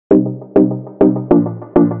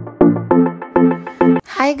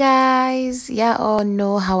Hi guys, yeah, all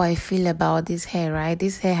know how I feel about this hair, right?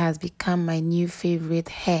 This hair has become my new favorite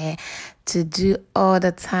hair to do all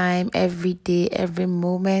the time, every day, every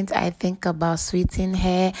moment. I think about Sweeton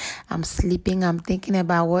hair. I'm sleeping, I'm thinking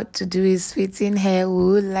about what to do with Sweeton hair.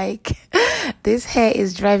 Ooh, like this hair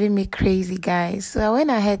is driving me crazy, guys. So I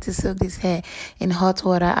went ahead to soak this hair in hot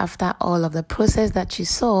water. After all of the process that you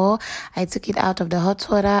saw, I took it out of the hot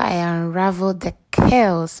water. I unraveled the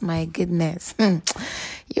curls. My goodness.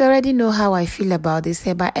 You already know how I feel about this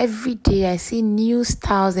hair, but every day I see new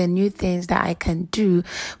styles and new things that I can do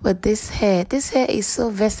with this hair. This hair is so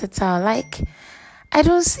versatile. Like, I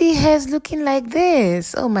don't see hairs looking like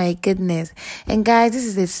this. Oh my goodness. And guys, this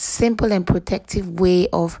is a simple and protective way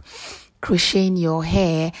of crocheting your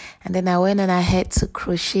hair. And then I went on ahead to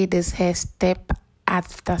crochet this hair step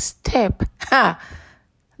after step. Ha!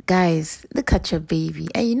 Guys, look at your baby.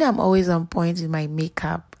 And you know I'm always on point with my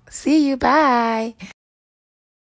makeup. See you. Bye.